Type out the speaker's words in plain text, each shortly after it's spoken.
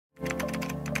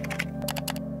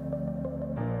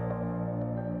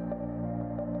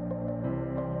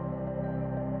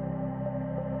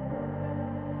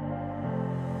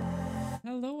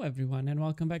Hello everyone and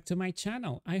welcome back to my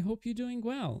channel. I hope you're doing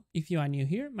well. If you are new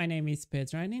here, my name is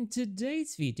Petra and in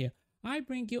today's video I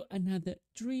bring you another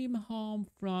dream home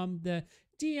from the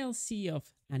DLC of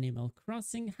Animal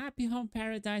Crossing,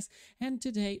 Happyhomeparadise, and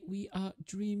today we are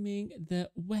dreaming the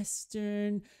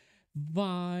western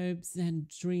vibes and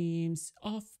dreams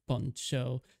of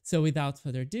Poncho. So without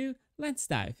further ado, let's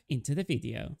dive into the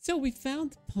video. So we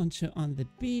found Poncho on the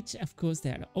beach. Of course,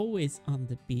 they're always on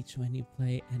the beach when you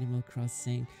play Animal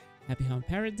Crossing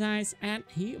Happyhomeparadise, and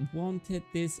he wanted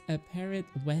this apparent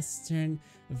western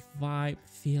vibe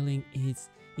feeling is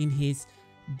in his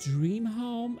dream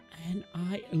home, and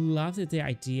I loved the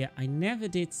idea. I never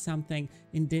did something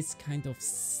in this kind of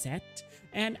set,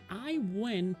 and I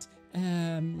went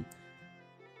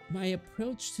my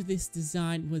approach to this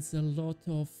design was a lot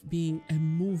of being a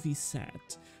movie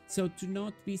set, so to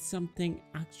not be something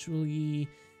actually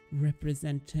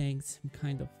representing some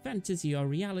kind of fantasy or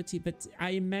reality, but I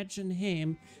imagine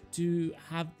him to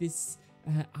have this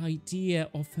idea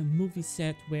of a movie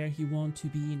set where he wants to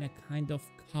be in a kind of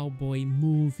cowboy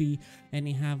movie, and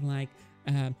he have like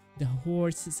the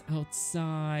horses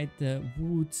outside, the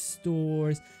wood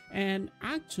stores, and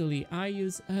actually I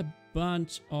use a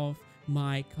bunch of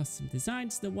my custom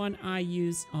designs. The one I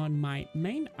use on my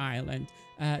main island,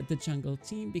 the jungle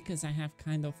team, because I have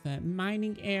kind of a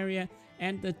mining area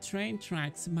and the train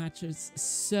tracks matches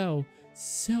so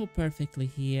perfectly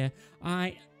here.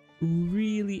 I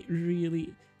really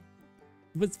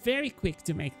was very quick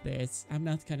to make this, I'm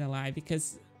not gonna lie,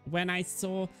 because when I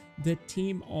saw the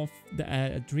theme of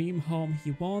the dream home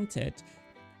he wanted,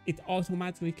 it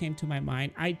automatically came to my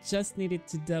mind. I just needed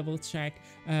to double check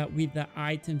with the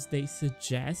items they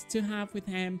suggest to have with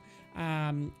him,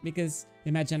 because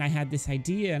imagine I had this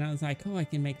idea and I was like, oh, I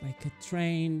can make like a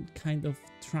train kind of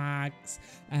tracks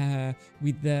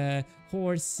with the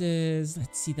horses.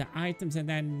 Let's see the items, and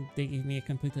then they give me a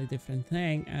completely different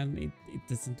thing and it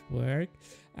doesn't work.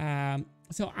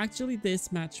 So actually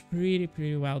this matched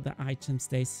pretty well the items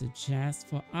they suggest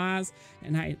for us,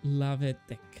 and I love it.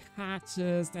 The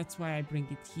cactus, that's why I bring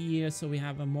it here, so we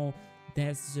have a more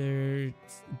desert,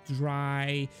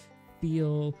 dry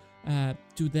feel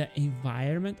to the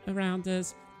environment around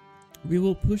us. We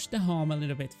will push the home a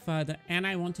little bit further, and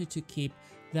I wanted to keep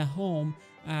the home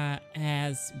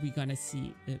as we're gonna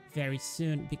see very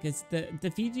soon, because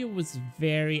the video was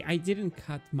very, I didn't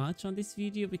cut much on this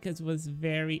video because it was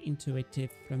very intuitive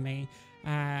for me,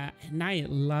 and I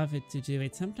love it to do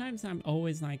it. Sometimes I'm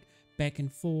always like back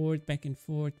and forth,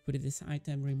 put this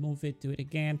item, remove it, do it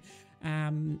again,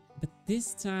 but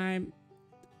this time,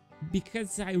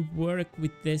 because I work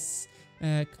with this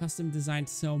custom design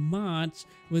so much,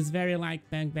 was very like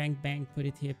bang bang, put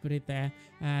it here, put it there,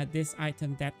 this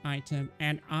item, that item,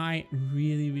 and I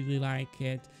really like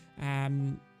it.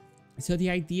 So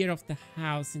the idea of the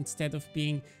house, instead of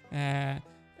being a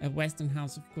western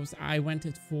house, of course I went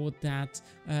it for that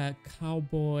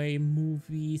cowboy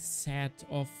movie set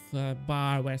of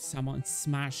bar where someone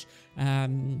smashed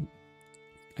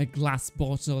a glass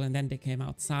bottle and then they came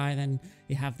outside and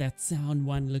you have that sound,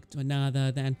 one look to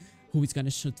another, then who is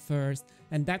gonna shoot first,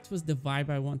 and that was the vibe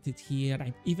I wanted here.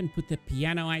 I even put the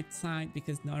piano outside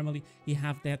because normally you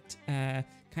have that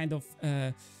kind of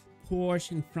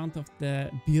porch in front of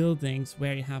the buildings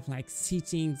where you have like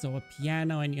seatings or a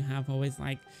piano, and you have always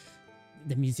like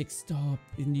the music stop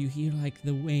and you hear like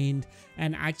the wind,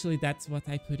 and actually that's what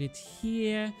I put it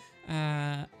here.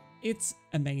 It's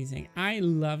amazing. I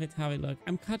love it how it looks.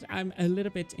 I'm a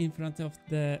little bit in front of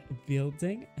the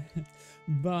building,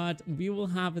 but we will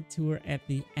have a tour at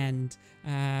the end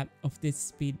of this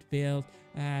speed build.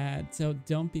 So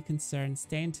don't be concerned.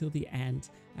 Stay until the end,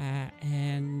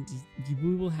 and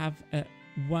we will have a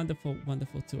wonderful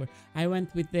tour. I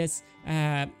went with this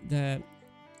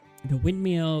the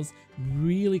windmills,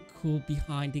 really cool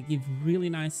behind. They give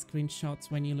really nice screenshots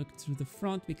when you look through the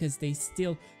front because they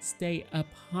still stay up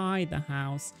high the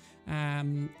house,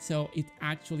 so it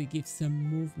actually gives some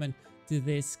movement to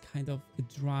this kind of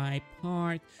dry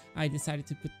part. I decided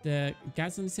to put the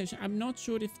gasoline station. I'm not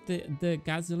sure if the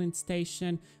gasoline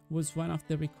station was one of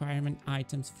the requirement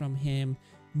items from him.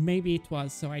 Maybe it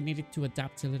was, so I needed to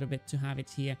adapt a little bit to have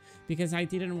it here because I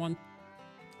didn't want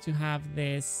to have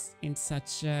this in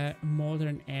such a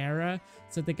modern era.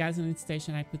 So the gasoline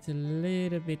station I put a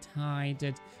little bit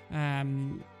hidden,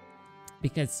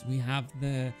 because we have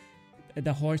the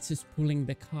horses pulling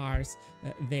the cars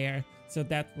there, so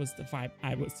that was the vibe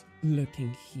I was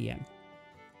looking here.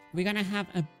 We're gonna have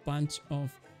a bunch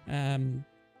of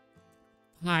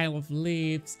pile of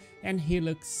leaves, and he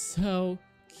looks so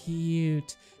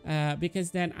cute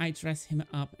because then I dress him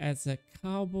up as a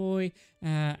cowboy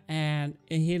and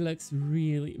he looks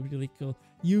really, really cool.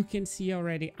 You can see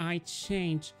already I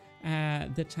changed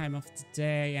the time of the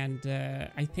day, and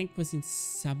I think was in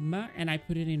summer, and I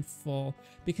put it in fall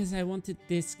because I wanted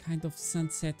this kind of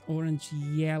sunset orange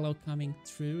yellow coming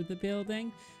through the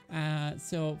building.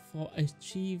 So for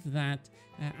achieve that,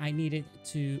 I needed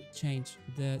to change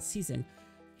the season.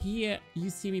 Here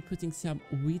you see me putting some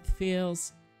wheat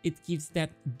fields. It gives that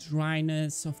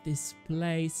dryness of these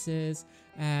places.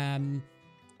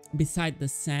 Beside the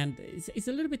sand, it's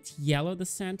a little bit yellow, the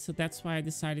sand, so that's why I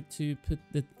decided to put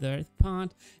the third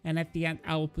part, and at the end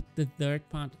I will put the third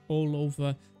part all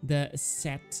over the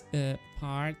set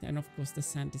part, and of course the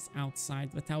sand is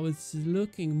outside, but I was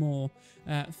looking more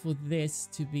for this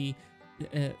to be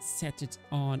set it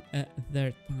on a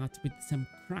third part with some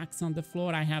cracks on the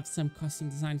floor. I have some custom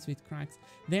designs with cracks.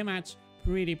 They match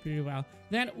pretty well.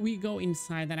 Then we go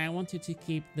inside, and I wanted to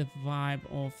keep the vibe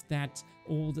of that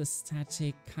old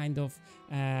aesthetic kind of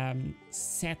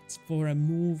set for a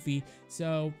movie,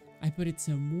 so I put it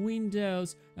some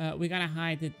windows. We're gonna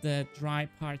hide the dry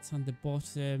parts on the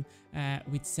bottom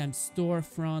with some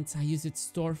storefronts. I use it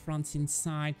storefronts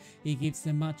inside. It gives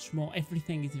them much more.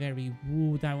 Everything is very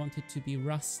wood. I want it to be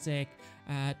rustic,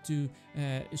 to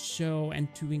show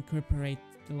and to incorporate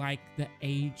like the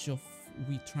age of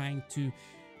we trying to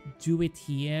do it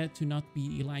here, to not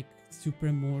be like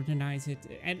super modernize it.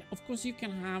 And of course you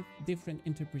can have different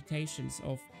interpretations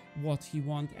of what you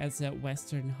want as a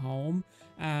Western home.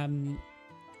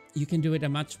 You can do it a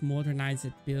much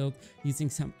modernized build using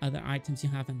some other items you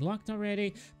have unlocked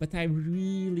already, but I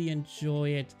really enjoy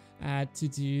it to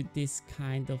do this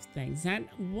kind of things. And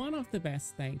one of the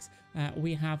best things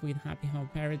we have with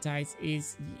Happyhomeparadise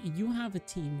is you have a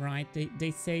team, right?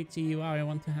 They say to you, oh, I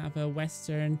want to have a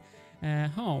Western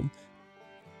home.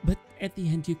 But at the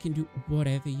end you can do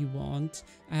whatever you want.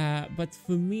 But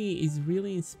for me it's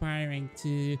really inspiring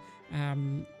to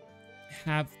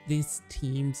have these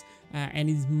teams, and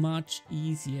it's much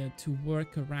easier to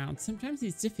work around. Sometimes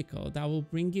it's difficult. I will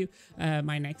bring you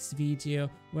my next video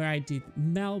where I did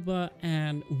Melba,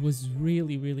 and was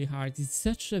really hard. It's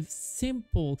such a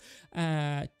simple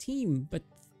team, but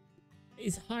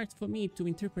it's hard for me to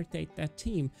interpret that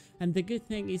team. And the good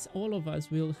thing is all of us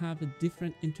will have a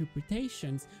different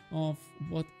interpretations of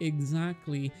what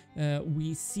exactly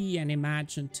we see and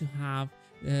imagine to have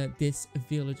these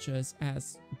villagers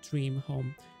as dream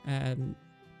home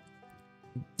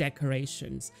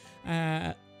decorations.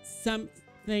 Some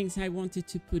things I wanted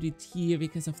to put it here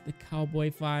because of the cowboy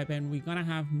vibe, and we're gonna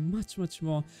have much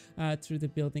more through the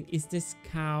building, is this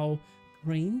cow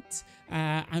print.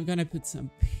 I'm gonna put some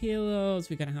pillows.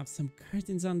 We're gonna have some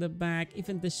curtains on the back,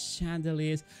 even the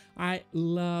chandeliers. I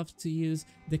love to use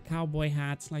the cowboy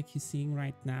hats like you're seeing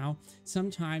right now.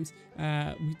 Sometimes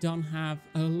we don't have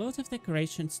a lot of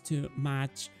decorations to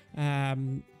match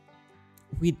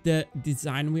with the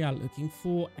design we are looking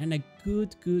for, and a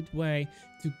good way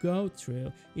to go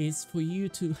through is for you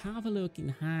to have a look in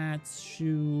hats,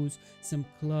 shoes, some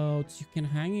clothes. You can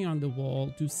hang it on the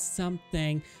wall, do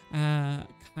something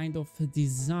kind of a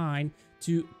design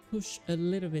to push a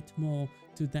little bit more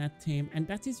to that theme. And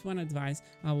that is one advice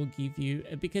I will give you,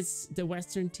 because the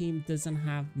Western theme doesn't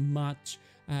have much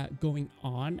going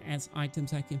on as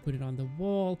items. I can put it on the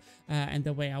wall and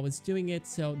the way I was doing it,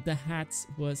 so the hats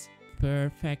was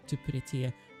perfect to put it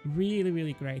here.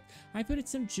 Really great. I put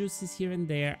some juices here and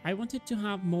there. I wanted to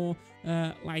have more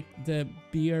like the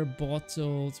beer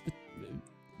bottles, but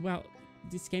well,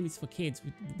 this game is for kids.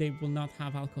 They will not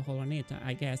have alcohol on it,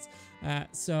 I guess.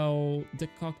 So the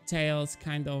cocktails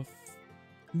kind of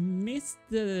missed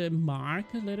the mark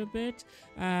a little bit,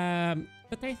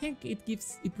 but I think it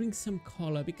brings some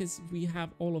color, because we have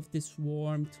all of these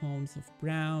warm tones of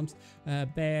browns,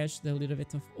 beige, the little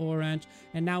bit of orange,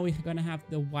 and now we're gonna have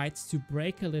the whites to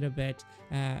break a little bit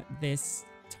this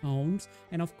tones.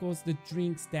 And of course the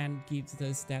drinks then gives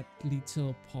us that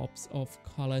little pops of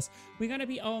colors. We're gonna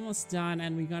be almost done,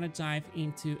 and we're gonna dive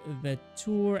into the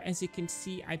tour. As you can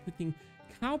see, I putting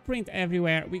cow print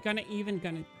everywhere. We're gonna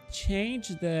change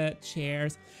the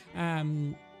chairs.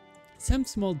 Some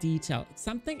small detail,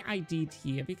 something I did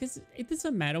here, because it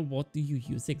doesn't matter what do you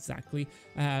use exactly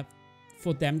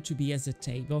for them to be as a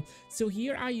table. So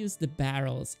here I use the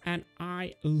barrels, and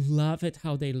I love it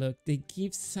how they look. They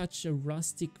give such a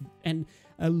rustic and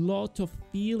a lot of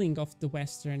feeling of the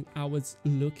Western I was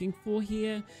looking for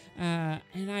here,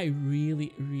 and I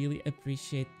really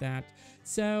appreciate that.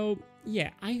 So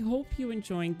yeah, I hope you're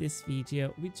enjoying this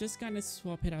video. We're just gonna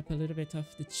swap it up a little bit of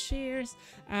the chairs,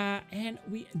 and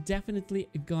we definitely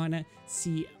gonna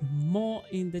see more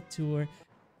in the tour.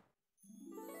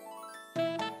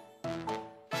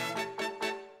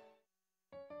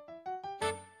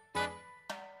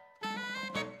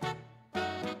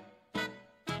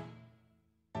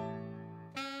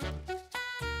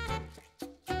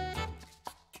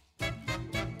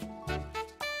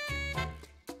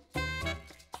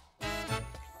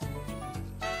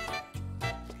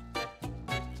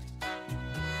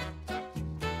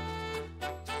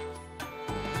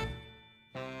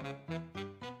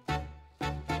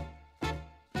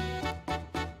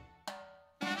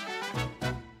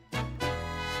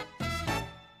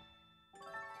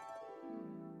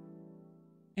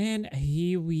 And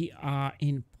here we are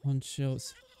in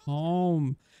Poncho's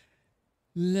home.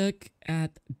 Look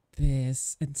at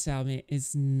this and tell me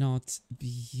it's not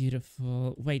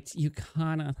beautiful. Wait, you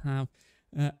cannot have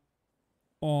an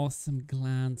awesome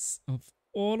glance of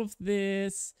all of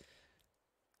this.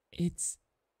 It's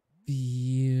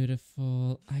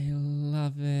beautiful. I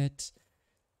love it.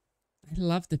 I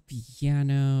love the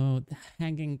piano, the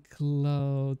hanging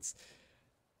clothes.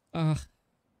 Ah,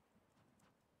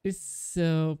 it's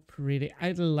so pretty.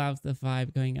 I love the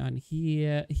vibe going on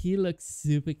here. He looks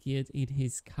super cute in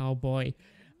his cowboy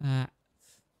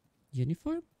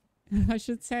uniform, I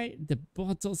should say. The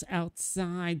bottles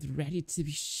outside, ready to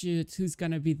be shoot. Who's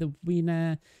gonna be the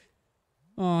winner?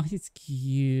 Oh, he's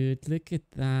cute. Look at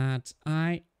that.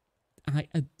 I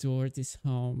adore this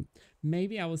home.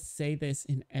 Maybe I will say this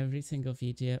in every single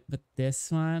video, but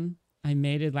this one, I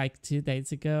made it like 2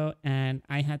 days ago and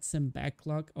I had some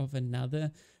backlog of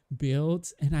another build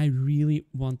and I really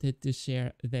wanted to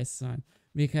share this one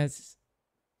because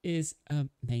it's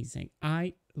amazing.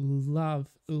 I love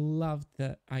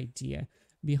the idea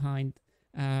behind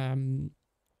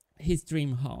his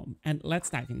dream home. And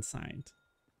let's dive inside.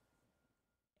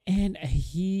 And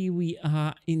here we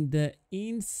are in the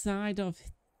inside of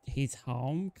his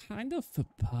home, kind of a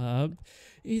pub.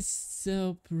 It's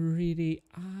so pretty.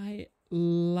 I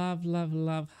love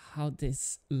how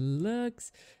this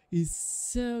looks. It's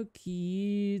so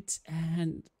cute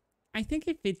and I think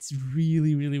it fits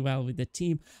really well with the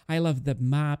theme. I love the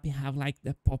map. You have like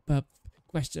the pop-up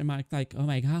question mark, like, oh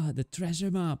my god, the treasure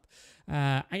map.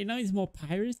 I know it's more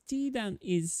piratey than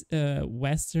is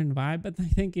Western vibe, but I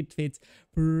think it fits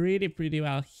pretty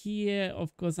well here.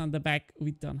 Of course, on the back,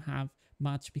 we don't have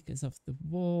much because of the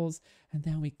walls. And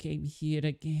then we came here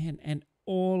again and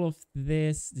all of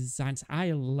this designs.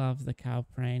 I love the cow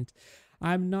print.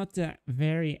 I'm not a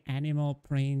very animal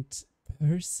print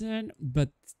person, but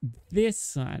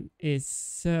this one is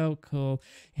so cool.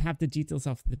 You have the details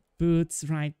of the boots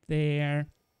right there,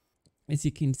 as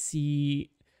you can see.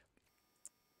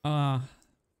 Oh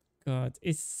god,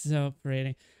 it's so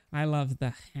pretty. I love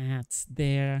the hats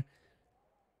there,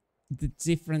 the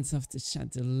difference of the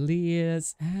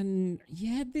chandeliers, and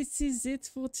yeah, this is it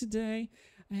for today.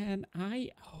 And I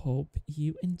hope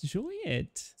you enjoy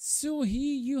it. So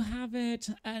here you have it,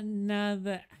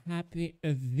 another happy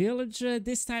villager.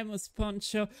 This time was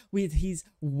Poncho with his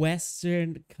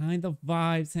Western kind of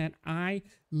vibes, and I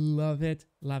love it.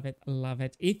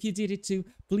 If you did it too,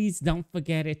 please don't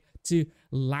forget it to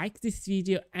like this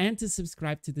video and to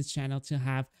subscribe to the channel to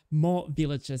have more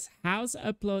villagers house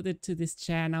uploaded to this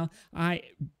channel. I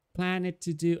plan it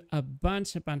to do a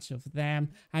bunch of them.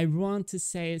 I want to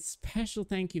say a special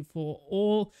thank you for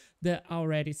all the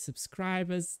already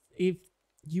subscribers. If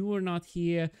you were not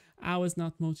here, I was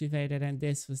not motivated and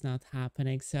this was not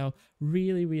happening. So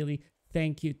really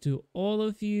thank you to all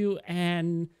of you.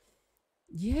 And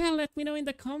yeah, let me know in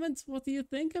the comments what do you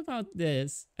think about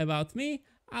this, about me.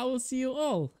 I will see you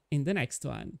all in the next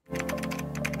one.